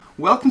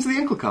Welcome to the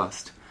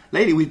Unclecast.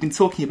 Lately we've been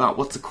talking about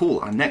what to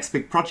call our next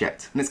big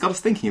project, and it's got us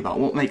thinking about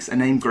what makes a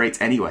name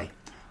great anyway.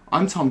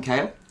 I'm Tom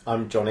Cale.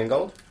 I'm John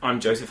Ingold. I'm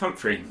Joseph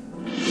Humphrey.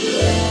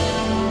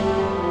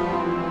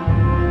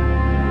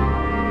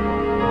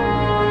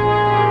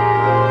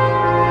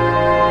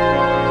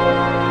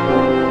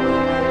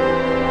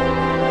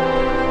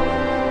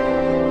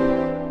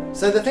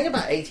 So the thing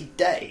about 80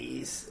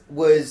 Days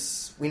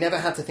was we never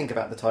had to think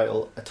about the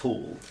title at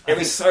all. It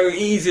was so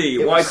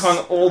easy. Why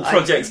can't all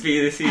projects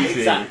be this easy?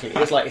 Exactly. It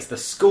was like, it's the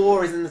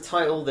score is in the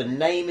title, the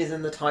name is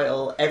in the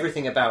title,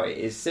 everything about it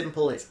is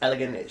simple, it's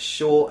elegant, it's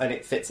short, and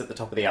it fits at the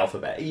top of the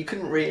alphabet. You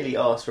couldn't really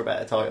ask for a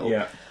better title.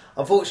 Yeah.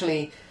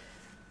 Unfortunately,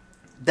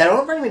 there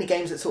aren't very many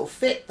games that sort of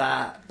fit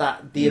the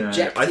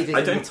objective is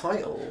in the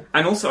title.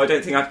 And also, I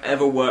don't think I've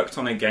ever worked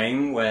on a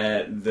game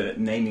where the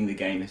naming the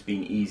game has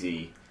been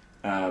easy.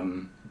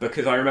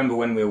 Because I remember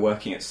when we were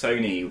working at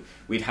Sony,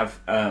 we'd have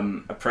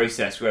a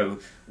process where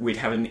we'd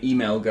have an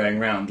email going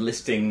around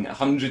listing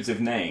hundreds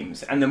of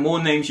names, and the more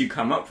names you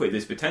come up with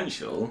as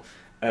potential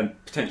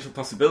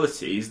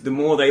possibilities, the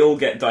more they all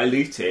get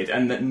diluted,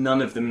 and that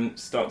none of them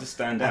start to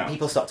stand out. And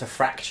people start to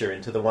fracture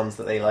into the ones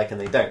that they like and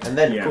they don't. And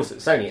then, of course, at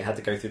Sony, it had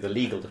to go through the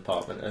legal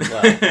department as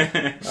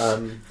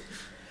well.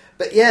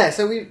 But yeah,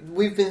 so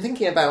we've been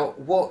thinking about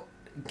what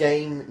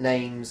game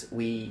names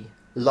we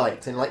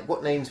liked and like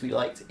what names we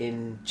liked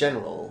in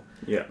general,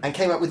 and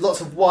came up with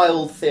lots of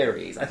wild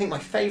theories. I think my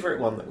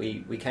favourite one that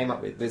we came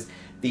up with was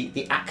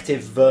the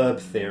active verb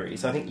theory.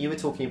 So I think you were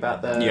talking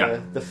about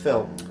the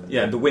film.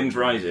 Yeah, The Wind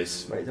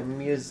Rises. Right, the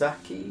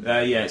Miyazaki.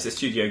 Yeah, it's a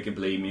Studio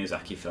Ghibli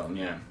Miyazaki film.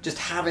 Yeah, just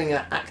having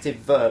an active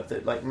verb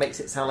that like makes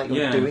it sound like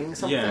you're doing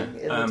something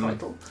in the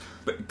title.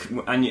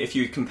 And if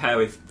you compare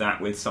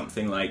with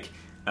something like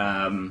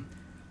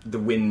The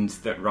Wind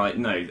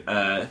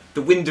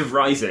The Wind of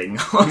Rising.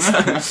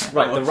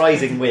 Right, The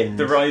Rising Wind.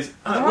 The Rise.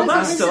 Well,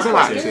 that's still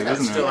active, isn't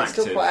it? It's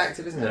still quite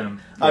active,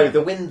 isn't it?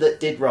 The wind that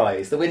did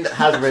rise. The wind that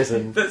has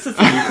risen. That's the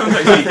thing. You can't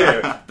actually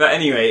do it. But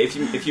anyway,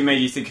 if you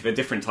maybe think of a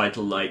different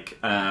title like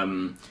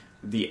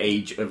The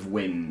Age of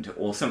Wind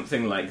or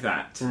something like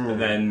that,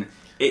 then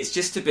it's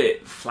just a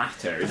bit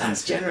flatter, isn't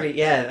That's it? generally,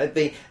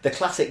 the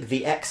classic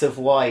The X of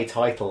Y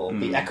title,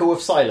 The Echo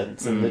of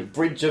Silence, and The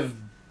Bridge of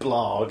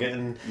Blarg,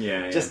 and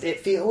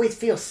it always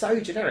feels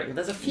so generic.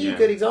 There's a few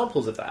good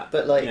examples of that,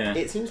 but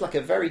it seems like a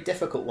very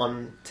difficult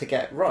one to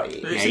get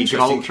right. The Age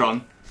of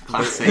Ultron.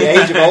 Classic.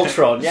 The Age of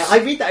Ultron. Yeah, I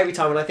read that every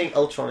time and I think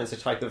Ultron is a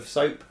type of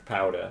soap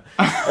powder.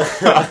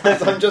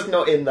 I'm just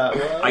not in that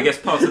world. I guess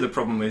part of the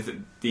problem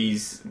with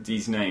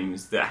these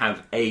names that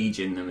have age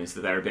in them is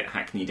that they're a bit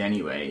hackneyed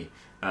anyway.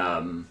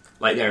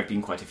 Like there have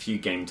been quite a few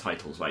game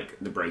titles like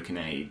The Broken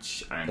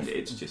Age, and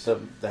it's just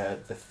the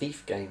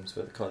Thief games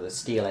with kind of the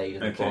Steel Age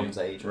and the Bronze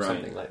Age or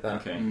something like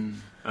that. Okay.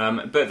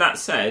 But that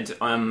said,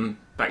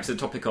 back to the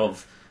topic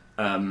of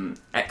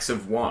X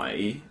of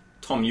Y.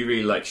 Tom, you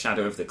really like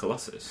Shadow of the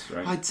Colossus,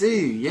 right? I do,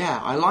 yeah.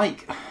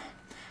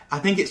 I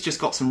think it's just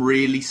got some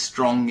really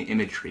strong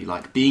imagery.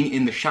 Like, being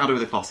in the shadow of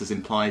the Colossus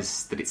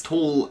implies that it's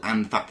tall,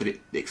 and the fact that it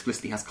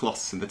explicitly has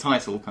Colossus in the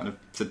title kind of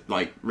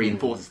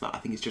reinforces that. I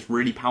think it's just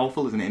really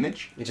powerful as an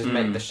image. It just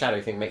makes the shadow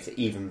thing makes it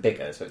even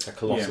bigger, so it's a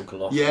colossal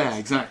Colossus. Yeah,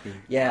 exactly.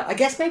 Yeah, I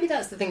guess maybe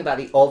that's the thing about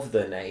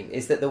the name,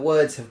 is that the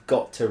words have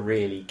got to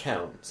really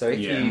count. So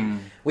if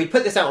we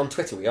put this out on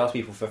Twitter, we asked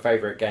people for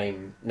favourite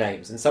game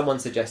names, and someone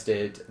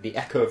suggested The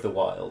Echo of the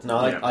Wild. Now,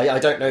 I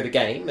don't know the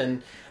game,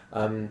 and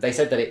they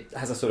said that it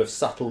has a sort of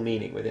subtle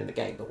meaning within the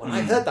game, but when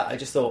I heard that, I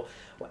just thought,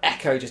 well,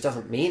 Echo just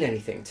doesn't mean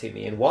anything to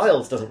me, and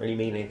Wilds doesn't really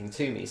mean anything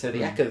to me. So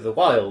the Echo of the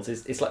Wilds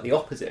is like the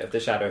opposite of the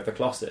Shadow of the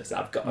Colossus.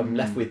 I'm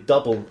left with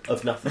double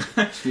of nothing.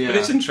 But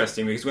it's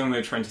interesting because when we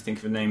were trying to think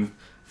of a name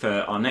for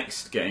our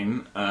next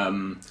game,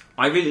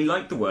 I really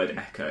like the word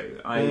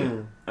Echo.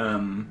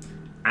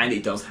 And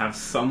it does have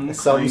some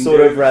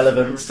sort of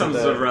relevance,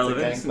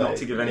 not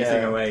to give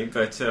anything away,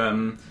 but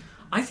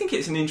I think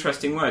it's an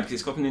interesting word because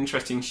it's got an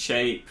interesting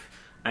shape,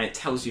 and it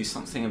tells you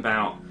something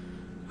about.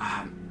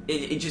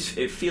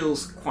 It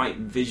feels quite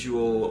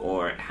visual,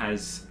 or it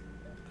has.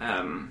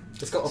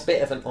 It's got a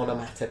bit of an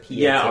onomatopoeia.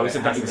 Yeah, I was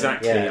about to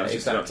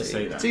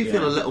say that. I do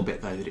feel a little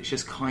bit though that it's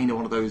just kind of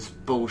one of those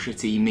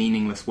bullshitty,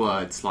 meaningless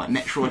words like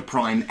Metroid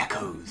Prime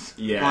Echoes.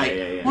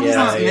 What does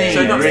that mean?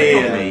 So that's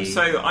really? the problem.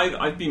 So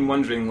I've been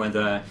wondering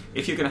whether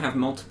if you're going to have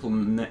multiple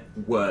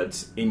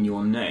words in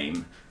your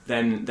name,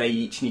 then they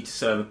each need to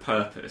serve a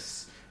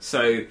purpose.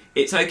 So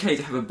it's okay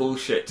to have a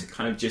bullshit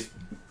kind of just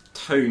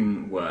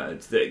tone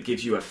word that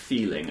gives you a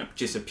feeling,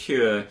 just a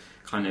pure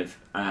kind of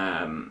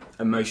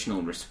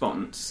emotional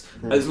response,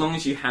 as long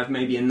as you have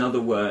maybe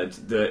another word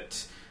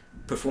that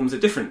performs a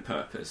different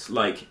purpose,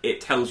 like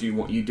it tells you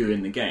what you do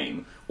in the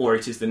game, or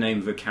it is the name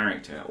of a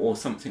character, or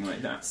something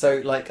like that.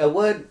 So, like a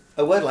word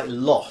like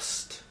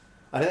lost.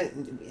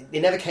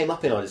 It never came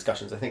up in our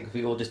discussions. I think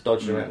we all just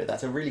dodged around it.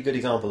 That's a really good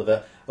example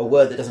of a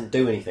word that doesn't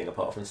do anything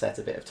apart from set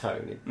a bit of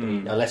tone. I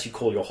mean, unless you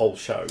call your whole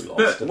show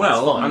lost.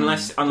 But,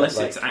 unless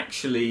it's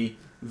actually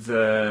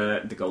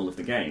the goal of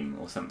the game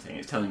or something.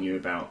 It's telling you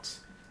about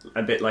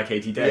a bit like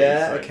 80 Days.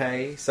 Yeah, like.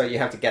 okay. So you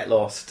have to get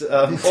lost. Or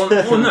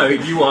no,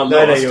 you are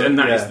No, lost, you're- and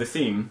that is yeah. the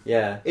theme.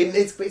 Yeah,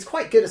 it's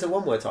quite good as a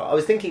one-word title. I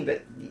was thinking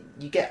that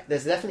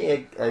there's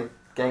definitely a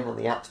game on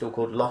the App Store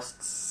called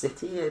Lost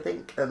City, I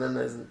think, and then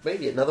there's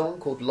maybe another one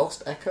called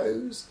Lost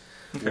Echoes.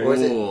 Okay. Or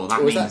is it? Oh, that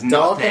or is means that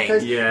Dark nothing.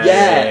 Echoes?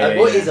 Yeah,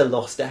 What yeah. is a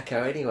Lost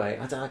Echo anyway?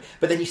 I don't know.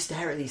 But then you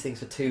stare at these things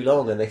for too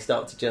long, and they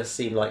start to just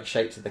seem like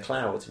shapes of the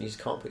clouds, and you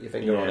just can't put your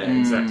finger on Yeah, it.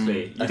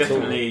 exactly. You At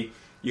definitely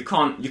you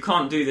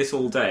can't do this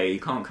all day. You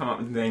can't come up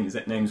with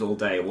names all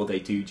day, or they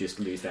do just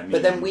lose their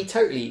meaning. But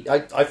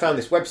then I found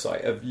this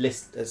website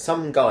of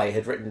some guy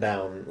had written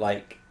down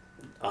like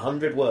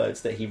 100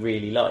 words that he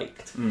really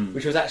liked,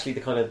 which was actually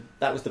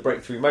that was the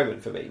breakthrough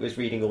moment for me, was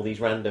reading all these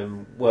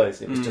random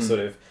words. And it was just sort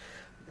of,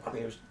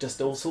 it was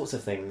just all sorts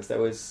of things. There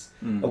was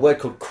a word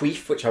called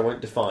queef, which I won't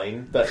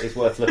define, but is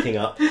worth looking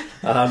up.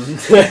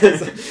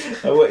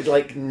 A word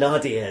like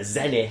Nadia,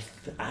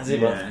 Zenith,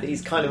 Azimuth, Yeah.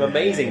 these kind of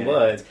amazing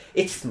words.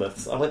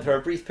 Isthmus. I went through a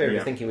brief period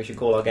of thinking we should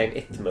call our game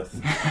Isthmus.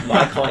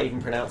 I can't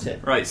even pronounce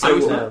it. Right, so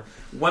now.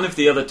 one of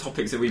the other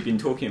topics that we've been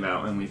talking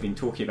about, and we've been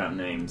talking about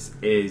names,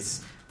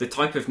 is the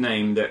type of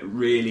name that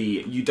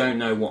really you don't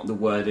know what the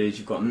word is.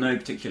 You've got no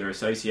particular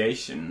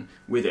association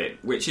with it,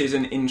 which is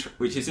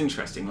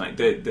interesting. Like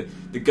the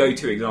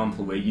go-to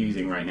example we're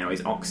using right now is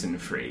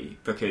Oxenfree,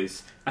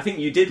 because I think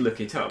you did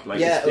look it up.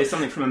 Like it's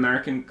something from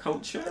American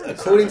culture.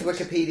 According to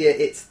Wikipedia,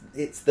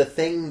 it's the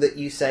thing that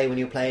you say when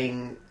you're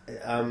playing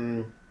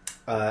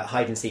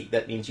hide and seek.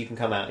 That means you can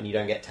come out and you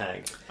don't get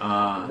tagged.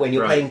 When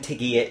you're playing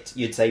Tiggy It,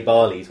 you'd say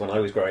Barley's when I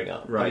was growing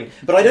up. Right.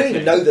 But I don't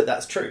even know that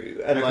that's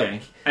true.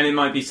 And and it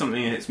might be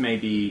something that's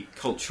maybe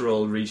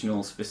cultural,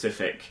 regional,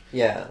 specific.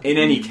 Yeah. In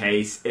any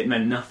case, it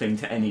meant nothing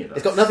to any of us.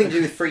 It's got nothing to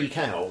do with free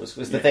cows,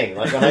 was the thing.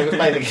 Like, when I was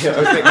playing the game, I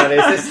was thinking,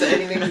 is this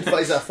anything, is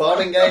that a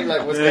farming game?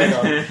 Like, what's going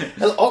on?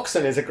 Well,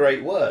 oxen is a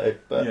great word,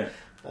 but...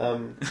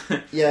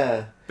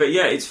 Yeah. But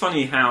yeah, it's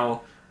funny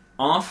how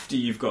after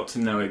you've got to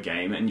know a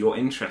game and you're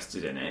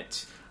interested in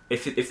it,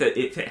 if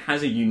it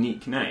has a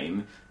unique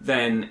name,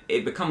 then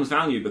it becomes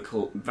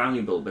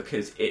valuable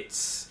because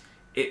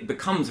it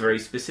becomes very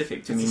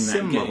specific to mean that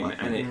symbol, game,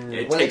 and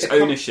it Well, takes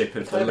ownership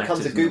of it kind the of becomes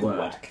letters a Google in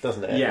the word. whack,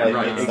 doesn't it? Yeah, Like,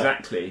 right, it's that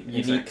exactly.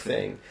 unique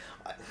thing.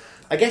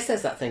 I guess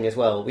there's that thing as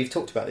well. We've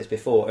talked about this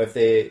before of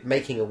the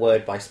making a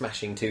word by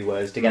smashing two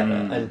words together.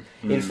 And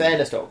in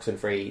fairness to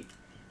Oxenfree,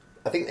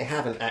 I think they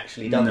haven't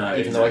actually done that,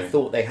 even though I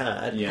thought they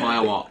had. Yeah.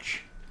 Firewatch.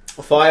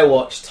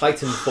 Firewatch,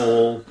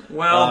 Titanfall.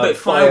 Well, but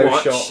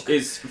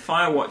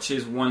Firewatch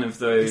is one of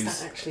those. Is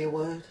that actually a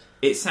word?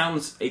 It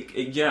sounds,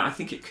 yeah, I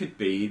think it could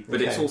be,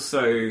 but Okay.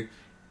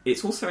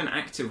 it's also an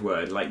active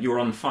word. Like you're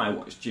on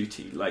Firewatch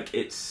duty. Like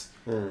it's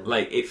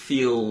like it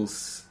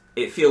feels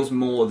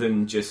more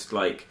than just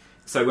like.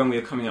 So when we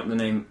were coming up the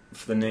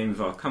name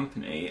of our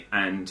company,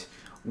 and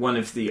one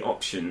of the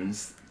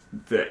options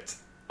that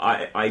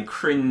I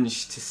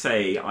cringed to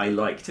say I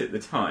liked at the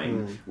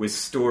time was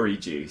Story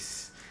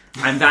Juice.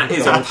 And that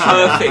is a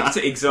perfect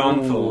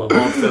example of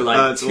the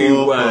That's two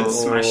awful. words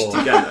smashed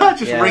together.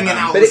 Just ringing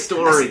out But the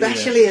story.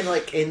 especially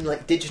in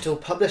digital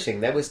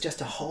publishing, there was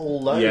just a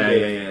whole load.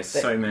 Yeah.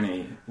 So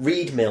many.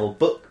 Read mill,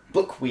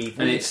 bookweave, And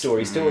read it's-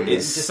 story.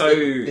 It's just so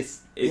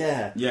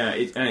yeah.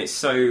 it's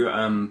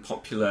so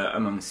popular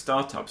among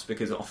startups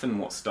because often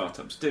what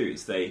startups do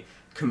is they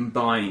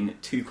combine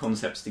two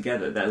concepts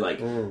together. They're like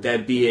they're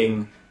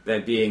being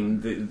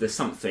the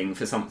something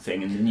for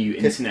something in the new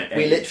internet age.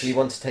 We literally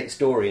want to take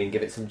story and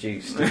give it some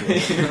juice. Don't we?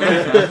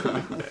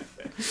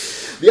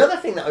 The other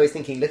thing that I was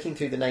thinking, looking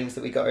through the names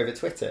that we got over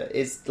Twitter,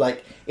 is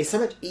like it's so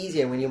much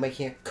easier when you're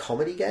making a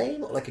comedy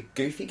game or like a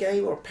goofy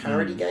game or a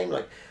parody game,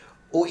 like.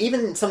 Or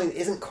even something that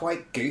isn't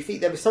quite goofy.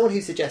 There was someone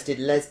who suggested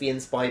Lesbian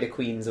Spider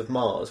Queens of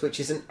Mars, which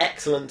is an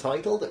excellent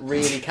title that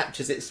really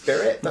captures its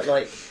spirit, but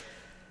like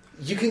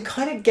you can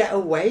kind of get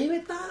away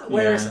with that.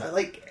 Whereas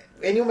like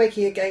when you're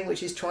making a game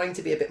which is trying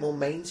to be a bit more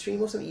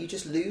mainstream or something, you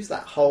just lose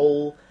that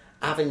whole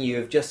avenue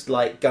of just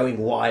like going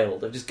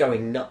wild, of just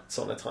going nuts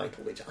on a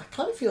title, which I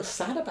kind of feel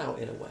sad about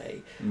in a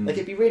way. Like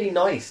it'd be really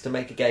nice to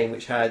make a game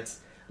which had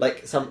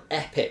like some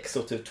epic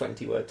sort of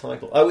 20-word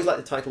title. I always like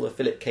the title of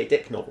Philip K.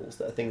 Dick novels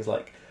that are things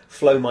like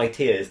Flow My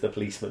Tears, the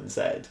policeman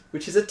said,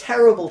 which is a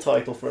terrible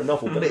title for a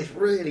novel, but it's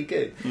really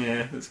good.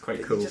 Yeah, that's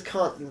quite cool. You just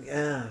can't, we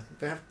have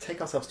to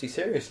take ourselves too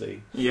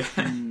seriously. Yeah.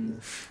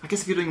 I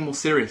guess if you're doing a more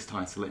serious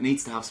title, it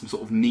needs to have some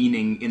sort of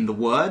meaning in the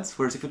words,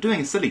 whereas if you're doing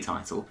a silly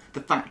title,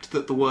 the fact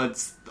that the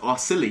words are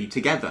silly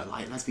together,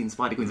 like Lesbian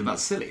Spider Queen's about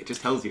silly, it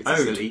just tells you it's a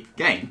silly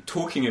game.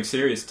 Talking of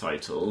serious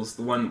titles,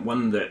 the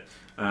one that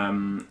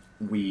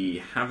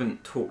we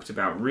haven't talked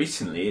about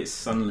recently is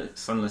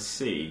Sunless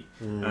Sea,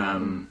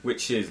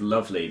 which is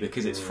lovely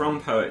because it's from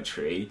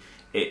poetry.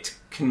 it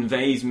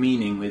conveys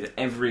meaning with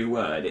every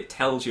word. It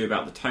tells you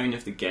about the tone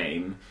of the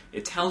game.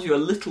 It tells you a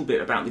little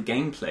bit about the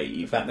gameplay,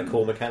 even. About the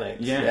core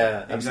mechanics.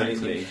 Yeah,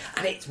 absolutely. exactly.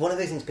 And it's one of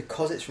those things,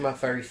 because it's from a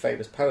very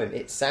famous poem,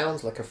 it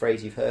sounds like a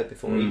phrase you've heard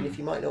before, even if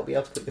you might not be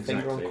able to put your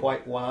finger on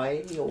quite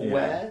why or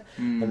where.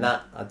 And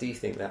that, I do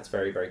think that's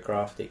very, very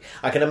crafty.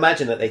 I can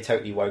imagine that they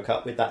totally woke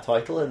up with that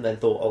title and then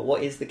thought, oh,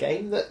 what is the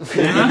game that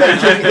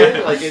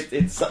like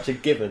it's such a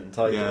given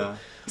title. Yeah.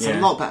 It's a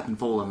lot better than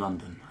Fallen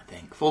London, I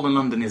think. Fallen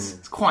London is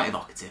quite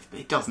evocative, but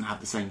it doesn't have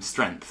the same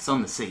strength. Son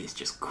of the Sea is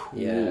just cool.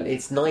 Yeah,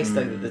 it's nice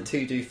though that the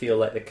two do feel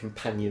like the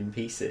companion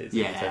pieces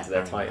in terms of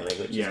their titling,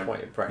 which is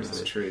quite impressive.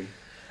 That's true.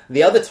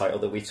 The other title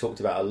that we've talked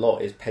about a lot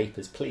is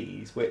Papers,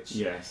 Please, which...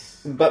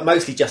 Yes. But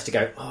mostly just to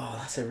go, oh,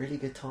 that's a really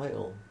good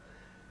title.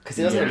 Because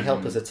it doesn't really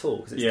help us at all,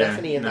 because it's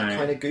definitely in that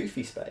kind of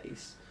goofy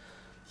space.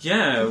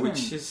 Yeah,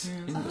 which is...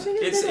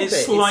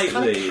 It's slightly,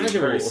 kind of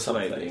casual very or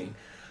something. slightly.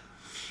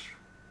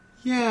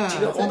 Yeah. Do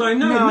you not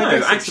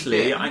Although,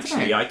 actually,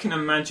 I can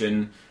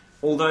imagine,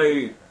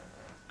 although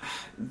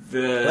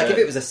the... Like, if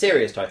it was a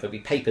serious title, it'd be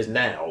Papers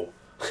Now.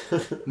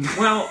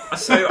 Well,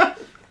 so...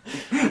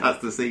 That's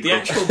the sequel. The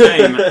actual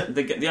game,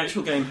 the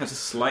actual game has a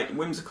slight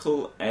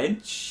whimsical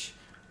edge.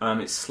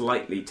 It's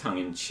slightly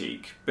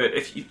tongue-in-cheek, but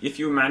if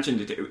you imagined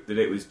that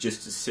it was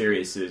just as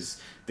serious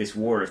as This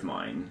War of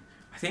Mine,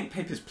 I think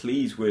Papers,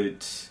 Please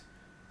would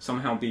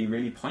somehow be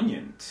really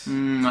poignant.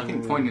 I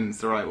think poignant's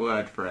the right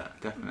word for it,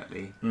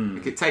 definitely.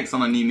 Like, it takes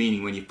on a new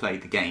meaning when you've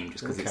played the game,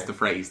 just because it's the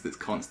phrase that's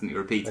constantly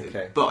repeated.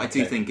 Okay. But I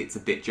do think it's a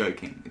bit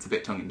joking. It's a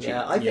bit tongue-in-cheek.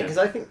 Yeah, I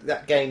think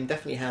that game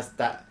definitely has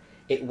that...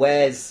 It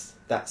wears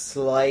that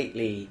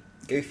slightly...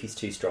 Goofy's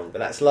too strong, but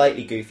that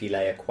slightly goofy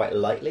layer quite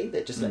lightly,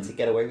 that just lets it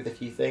get away with a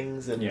few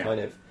things and kind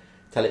of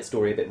tell its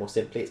story a bit more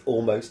simply. It's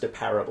almost a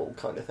parable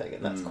kind of thing,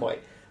 and that's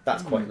quite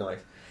nice.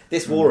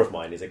 This War of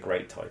Mine is a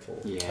great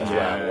title as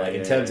well. Like,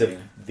 in terms of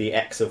the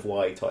X of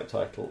Y type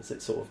titles,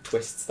 it sort of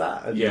twists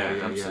that. And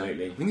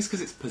absolutely. I think it's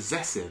because it's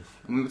possessive.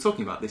 And we were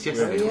talking about this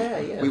yesterday.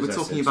 Yeah. We were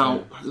talking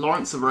about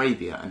Lawrence of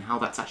Arabia and how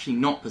that's actually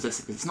not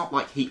possessive. It's not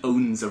like he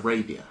owns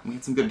Arabia. And we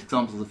had some good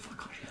examples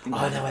of...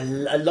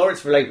 Lawrence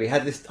of Arabia. We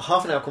had this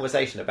half-an-hour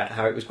conversation about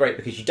how it was great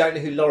because you don't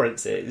know who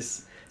Lawrence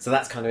is, so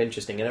that's kind of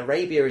interesting. And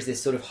Arabia is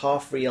this sort of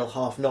half-real,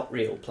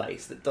 half-not-real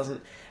place that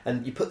doesn't...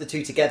 And you put the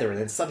two together, and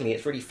then suddenly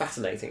it's really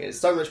fascinating. It's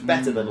so much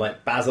better than,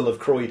 like, Basil of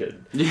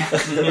Croydon. Yeah.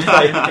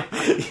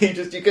 Like,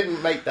 you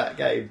couldn't make that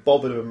game.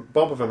 Bob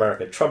of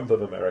America, Trump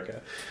of America.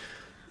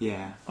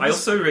 Yeah. I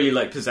also really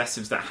like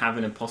possessives that have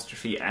an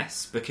apostrophe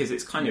S, because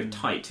it's kind of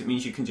tight. It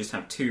means you can just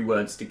have two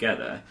words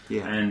together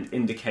and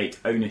indicate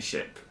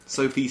ownership.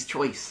 Sophie's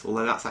Choice,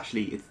 although that's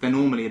actually... they're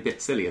normally a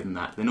bit sillier than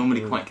that. They're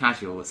normally quite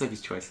casual, but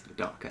Sophie's Choice is a bit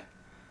darker.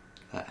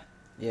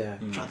 Yeah.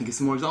 I'm trying to think of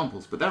some more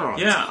examples, but there are a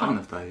ton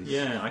of those.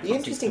 Yeah, the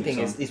interesting thing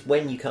is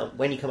when you come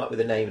up with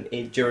a name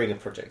during a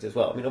project as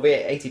well. I mean,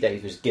 albeit 80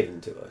 Days was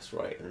given to us,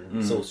 right?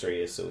 And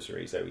sorcery is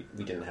sorcery, so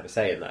we didn't have a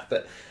say in that.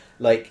 But,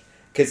 like,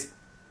 because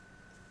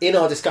in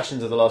our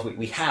discussions of the last week,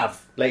 we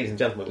have, ladies and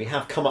gentlemen, we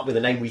have come up with a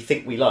name we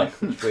think we like,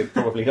 which we're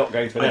probably not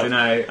going to announce. I don't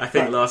know. I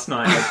think last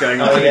night I was going...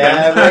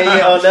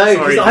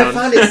 because I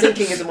found it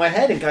sinking into my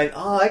head and going,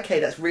 okay,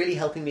 that's really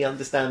helping me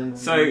understand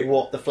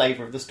what the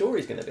flavour of the story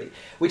is going to be.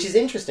 Which is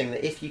interesting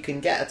that if you can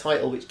get a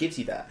title which gives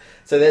you that.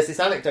 So there's this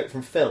anecdote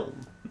from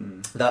film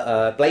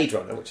that Blade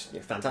Runner, which is a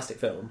fantastic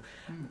film,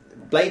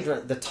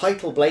 the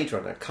title Blade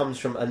Runner comes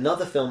from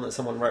another film that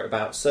someone wrote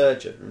about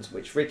surgeons,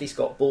 which Ridley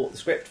Scott bought the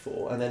script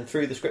for, and then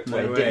threw the script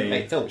away and didn't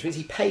make the film, which means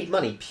he paid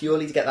money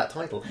purely to get that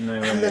title.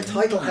 The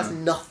title has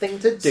nothing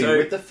to do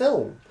with the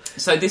film.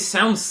 So this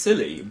sounds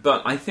silly,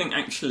 but I think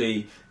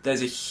actually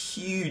there's a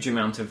huge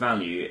amount of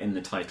value in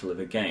the title of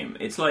a game.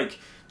 It's like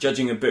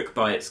judging a book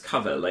by its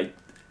cover. Like,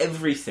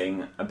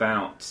 everything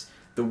about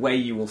the way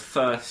you will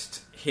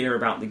first hear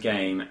about the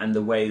game and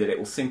the way that it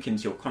will sink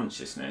into your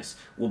consciousness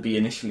will be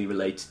initially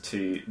related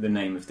to the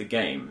name of the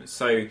game.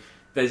 So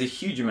there's a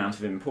huge amount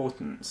of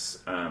importance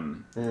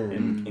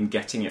in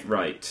getting it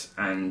right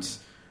and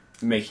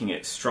making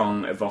it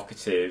strong,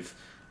 evocative,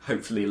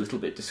 hopefully a little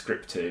bit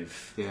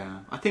descriptive. Yeah,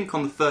 I think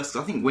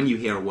when you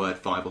hear a word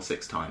 5 or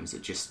 6 times,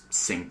 it just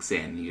sinks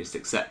in. You just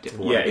accept it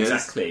for what it is.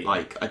 Exactly.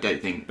 Like, I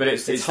don't think... But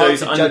it's hard those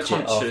to judge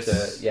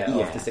unconscious... it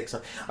after 6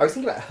 times. I was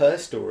thinking about Her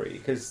Story,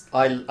 because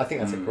I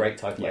think that's a great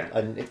title. Yeah.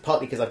 And it's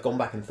partly because I've gone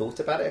back and thought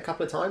about it a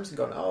couple of times and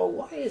gone,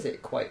 why is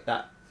it quite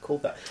that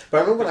called that? But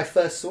I remember when I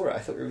first saw it, I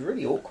thought it was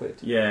really awkward.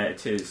 Yeah,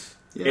 it is.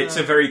 Yeah. It's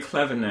a very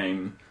clever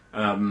name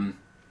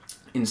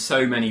in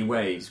so many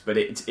ways, but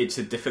it's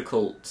a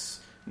difficult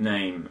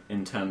name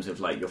in terms of,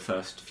 like, your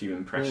first few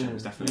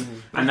impressions, definitely.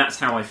 And that's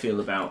how I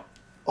feel about...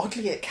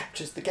 Oddly, it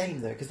captures the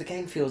game, though, because the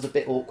game feels a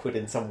bit awkward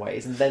in some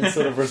ways and then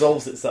sort of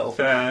resolves itself.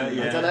 I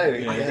don't know.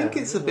 Yeah. I think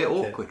it's a bit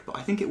awkward, but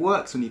I think it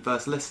works when you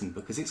first listen,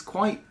 because it's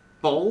quite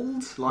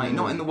bold, like,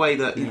 not in the way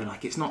that,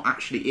 like, it's not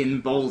actually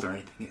in bold or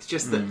anything. It's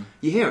just that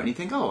you hear it and you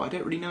think, I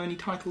don't really know any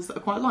titles that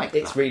are quite like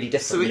It's that. really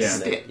different, so it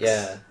sticks.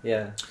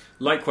 Yeah.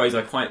 Likewise,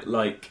 I quite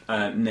like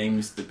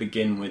names that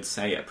begin with,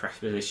 say, a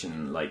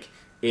preposition, like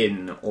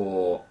in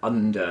or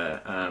under.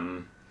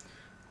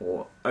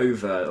 or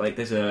Over. Like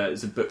there's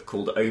a book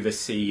called Over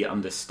Sea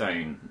Under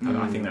Stone.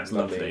 I think that's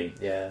lovely.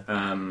 Yeah.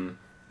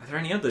 Are there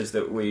any others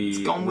that It's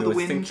Gone with the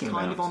Wind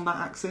kind of on that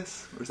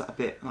axis? Or is that a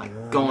bit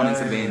like Gone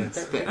is a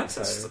bit...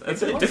 That's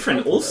a bit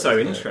different, also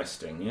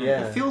interesting.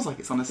 Yeah. It feels like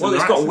it's on a Well, similar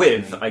it's got axis,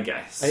 with, maybe. I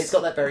guess. And it's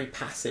got that very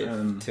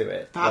passive to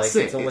it. That's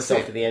It's it, almost it's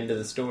after it. the end of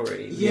the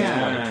story. Yeah. It's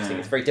quite interesting.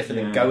 It's very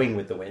different than Going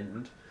with the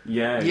Wind.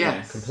 Yeah.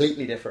 Yes.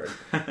 Completely different.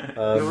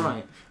 You're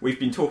right. We've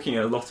been talking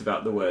a lot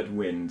about the word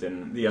wind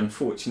and the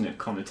unfortunate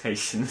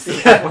connotations.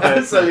 Yeah,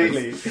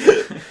 absolutely.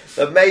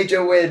 The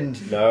major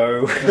wind.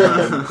 No.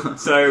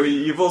 So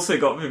you've also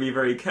got to be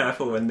very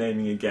careful when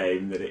naming a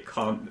game that it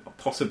can't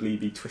possibly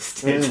be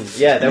twisted.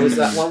 Yeah, there was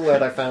that one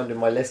word I found in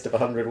my list of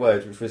 100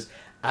 words, which was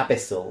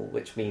abyssal,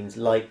 which means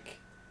like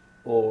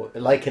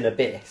an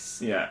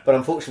abyss. Yeah. But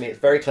unfortunately, it's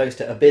very close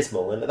to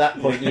abysmal, and at that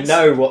point, you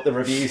know what the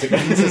reviews are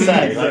going to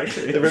say.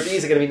 Exactly. Like, the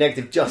reviews are going to be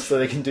negative just so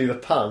they can do the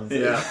puns.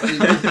 Yeah. You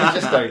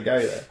just don't go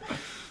there.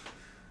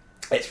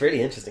 It's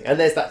really interesting, and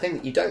there's that thing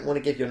that you don't want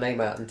to give your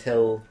name out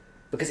until.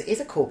 Because it is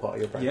a core part of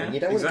your brand. Yeah, You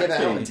don't want to give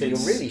it out until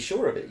It's- you're really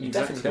sure of it. You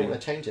definitely don't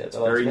want to change it. At the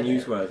last Very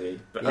minute. newsworthy.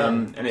 But, Yeah,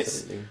 and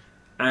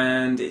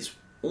absolutely. it's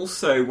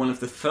also one of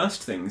the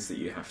first things that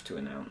you have to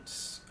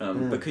announce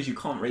because you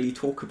can't really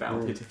talk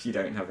about it if you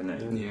don't have a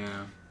name. Yeah.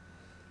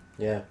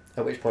 Yeah.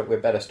 At which point we're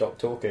better stop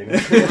talking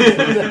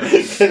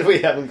because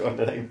we haven't got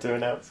a name to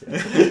announce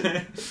yet.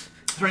 Are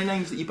there any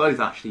names that you both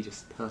actually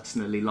just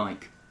personally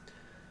like?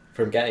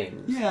 From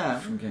games. Yeah.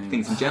 From games.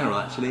 Things in general,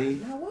 actually.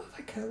 Now, what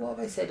have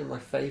I said in my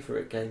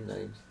favourite game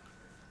names?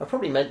 I've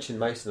probably mentioned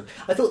most of them.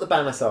 I thought the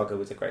Banner Saga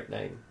was a great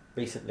name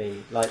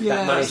recently. Like Yeah,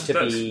 that managed to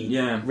that's- be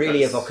yeah, really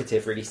that's-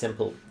 evocative, really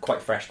simple,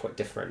 quite fresh, quite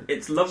different.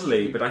 It's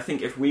lovely, but I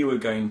think if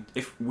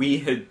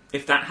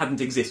that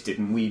hadn't existed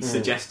and we'd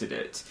suggested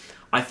it,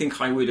 I think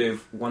I would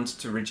have wanted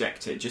to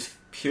reject it just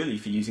purely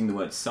for using the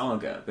word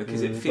saga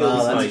because it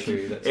feels like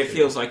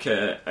feels like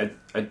a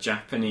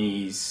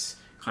Japanese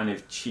kind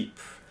of cheap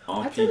RPG.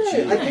 I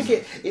don't know. I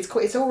think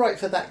it's all right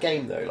for that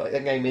game though. Like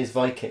that game is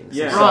Vikings.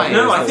 Yeah, So Right.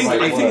 No, it's I the think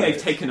right word.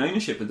 they've taken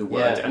ownership of the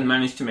word Yeah. and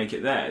managed to make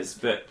it theirs.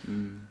 But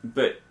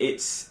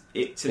it's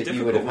a But difficult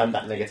you would have one. had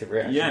that negative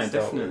reaction. Yeah, to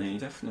start definitely.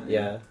 with.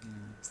 Yeah.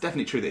 It's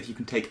definitely true that if you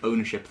can take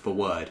ownership of a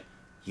word,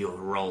 you're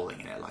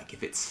rolling in it. Like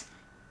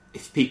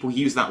if people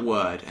use that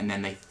word and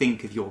then they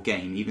think of your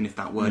game, even if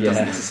that word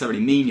doesn't necessarily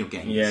mean your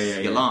game,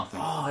 you're laughing.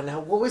 Oh,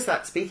 now what was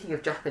that? Speaking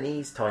of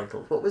Japanese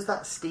titles, what was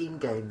that Steam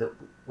game that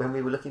when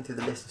we were looking through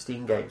the list of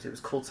Steam games, it was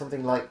called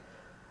something like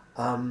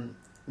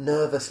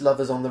Nervous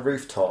Lovers on the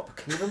Rooftop.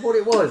 Can you remember what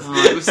it was?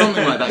 It was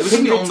something like that. It was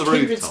something on the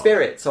Kindred rooftop.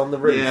 Spirits on the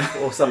Roof Yeah.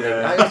 or something.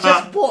 Yeah. It was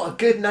just what a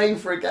good name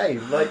for a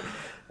game. Like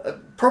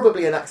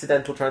probably an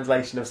accidental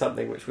translation of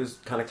something which was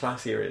kind of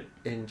classier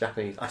in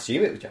Japanese. I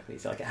assume it was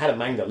Japanese. Like it had a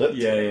manga look to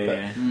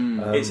it.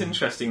 But, It's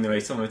interesting the way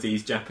some of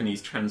these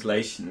Japanese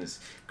translations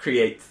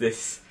create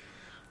this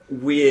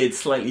weird,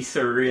 slightly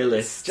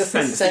surrealist Just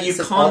a sense that you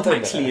sense of can't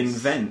otherness. actually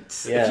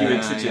invent Yeah. if you were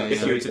Yeah, to yeah,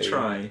 if you were to absolutely.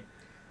 try.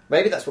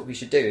 Maybe that's what we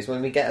should do, is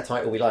when we get a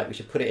title we like, we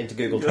should put it into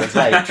Google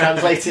Translate,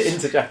 translate it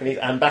into Japanese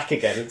and back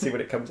again and see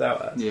what it comes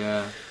out as.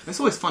 Yeah. It's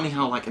always funny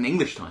how like an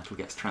English title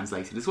gets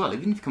translated as well.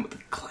 Even if you come up with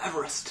the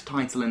cleverest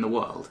title in the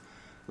world,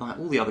 like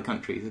all the other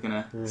countries are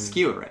going to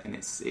skewer it, and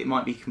it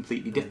might be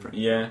completely different.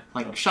 Yeah,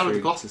 Like that's Shadow of the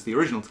true. Colossus, the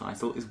original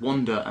title is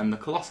Wonder and the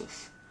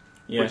Colossus,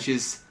 Yeah. which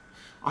is,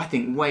 I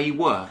think, way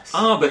worse.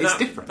 But it's that,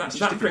 different. That, It's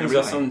just that different brings in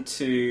us every way. on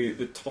to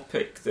the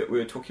topic that we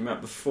were talking about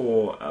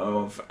before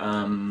of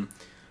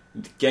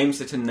games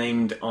that are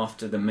named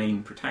after the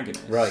main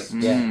protagonist. Right,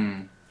 yeah.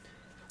 Mm.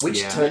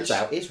 Which Yeah. turns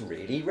out is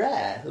really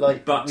rare.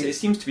 Like, But it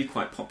seems to be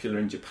quite popular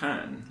in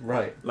Japan.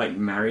 right. Like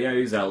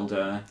Mario,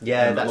 Zelda,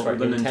 Yeah, that's all right.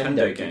 the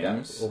Nintendo do that,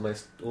 games.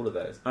 almost all of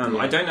those.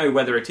 I don't know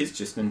whether it is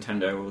just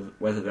Nintendo or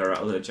whether there are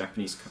other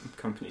Japanese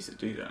companies that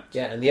do that.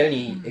 Yeah, and the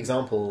only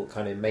example,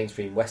 kind of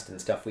mainstream Western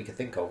stuff we could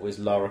think of was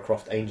Lara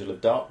Croft Angel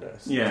of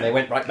Darkness. Yeah. And they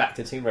went right back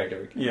to Tomb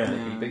Raider again. Yeah.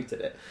 And they rebooted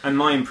it. And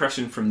my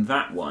impression from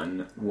that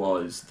one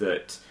was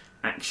that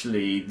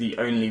actually the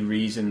only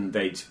reason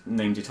they'd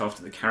named it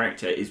after the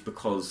character is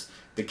because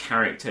the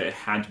character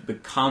had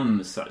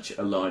become such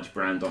a large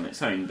brand on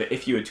its own. But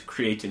if you were to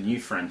create a new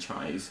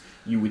franchise,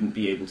 you wouldn't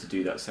be able to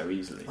do that so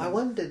easily. I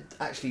wondered,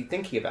 actually,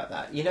 thinking about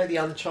that, you know the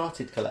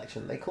Uncharted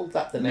collection? They called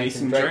that the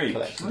Nathan Nathan Drake Drake.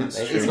 collection, That's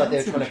didn't they? true. It's like they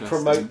were That's trying to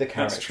interesting. promote the That's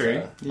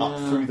character true. up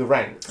Yeah. through the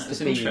ranks That's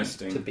to be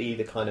interesting.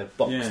 the kind of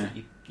box Yeah. that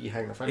you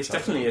hang the franchise It's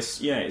definitely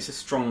on. it's a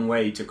strong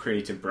way to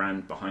create a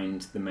brand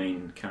behind the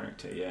main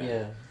character.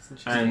 Yeah, it's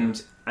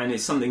interesting. And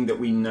it's something that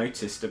we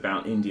noticed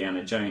about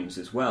Indiana Jones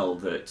as well,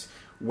 that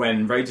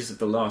when Raiders of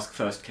the Lost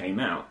first came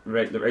out,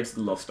 Raiders of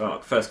the Lost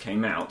Ark first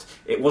came out,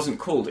 it wasn't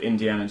called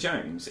Indiana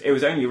Jones. It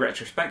was only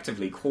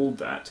retrospectively called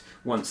that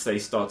once they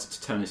started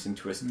to turn this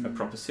into a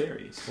proper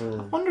series. I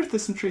wonder if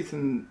there's some truth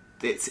in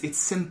it's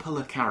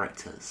simpler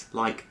characters,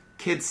 like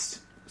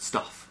kids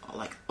stuff,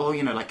 like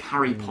like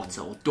Harry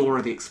Potter or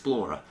Dora the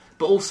Explorer,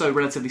 but also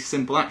relatively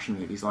simple action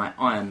movies like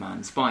Iron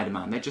Man,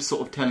 Spider-Man. They're just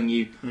sort of telling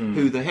you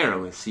who the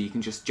hero is, so you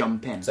can just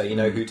jump in. So you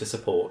know who to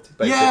support,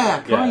 basically.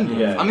 Yeah, kind of.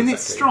 Yeah, I mean,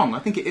 it's exactly. strong. I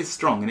think it is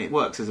strong, and it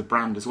works as a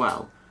brand as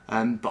well.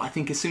 But I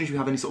think as soon as you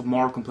have any sort of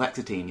moral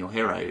complexity in your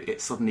hero,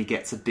 it suddenly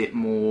gets a bit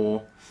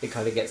more... It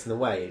kind of gets in the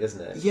way,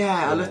 doesn't it?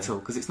 Yeah, a little,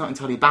 because it's not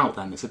entirely about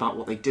them, it's about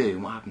what they do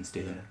and what happens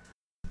to them.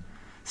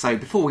 So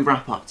before we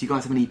wrap up, do you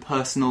guys have any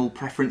personal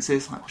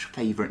preferences? Like, what's your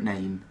favourite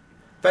name?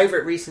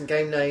 Favourite recent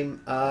game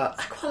name? I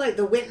quite like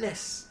The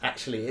Witness,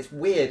 actually. It's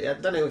weird.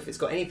 I don't know if it's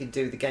got anything to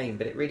do with the game,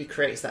 but it really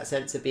creates that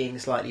sense of being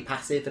slightly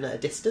passive and at a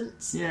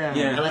distance. Yeah.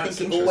 And I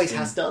think it always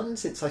has done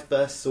since I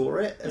first saw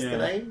it as the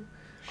name.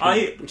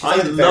 I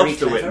love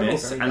The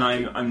Witness, and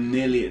I'm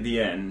nearly at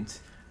the end,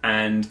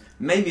 and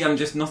maybe I'm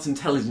just not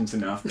intelligent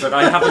enough, but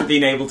I haven't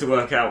been able to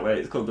work out where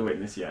it's called The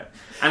Witness yet.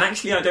 And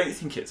actually, I don't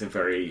think it's a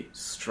very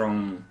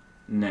strong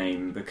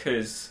name,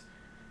 because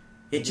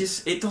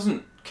it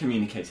doesn't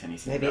communicate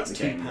anything maybe about it's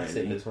the game, too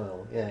passive really. as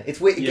well. Yeah,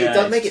 it's weird. Yeah, it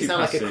does make it's it sound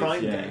too like a passive,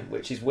 crime game,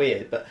 which is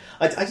weird. But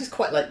I just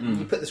quite like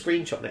you put the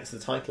screenshot next to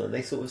the title, and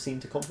they sort of seem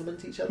to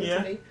complement each other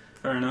to me.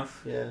 Fair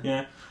enough.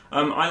 Yeah.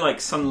 I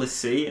like Sunless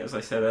Sea, as I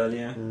said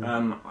earlier.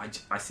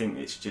 I think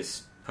it's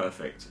just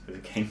perfect as a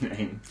game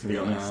name, to be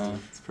honest.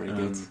 It's pretty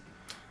good.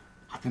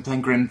 I've been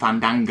playing Grim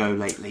Fandango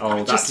lately.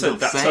 Oh, that's a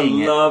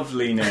saying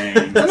lovely name.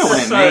 I don't know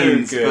what it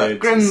means, good. but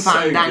Grim So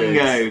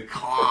Fandango, good.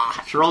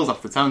 gosh, rolls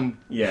off the tongue.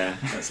 Yeah,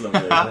 that's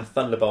lovely.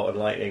 Thunderbolt and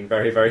lightning,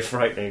 very, very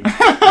frightening.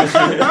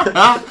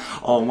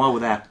 Oh, and while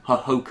we're there,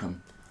 Hohokam.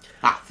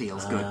 That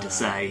feels good to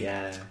say.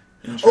 Yeah.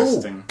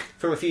 Interesting.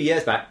 From a few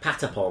years back,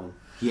 Patapon.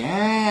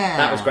 Yeah.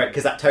 That was great,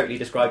 because that totally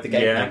described the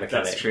gameplay mechanic.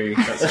 That's true.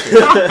 That's true.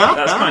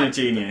 That's kind of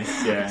genius,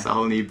 yeah. It's a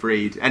whole new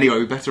breed. Anyway,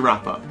 we better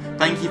wrap up.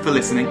 Thank you for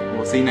listening.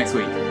 We'll see you next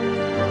week.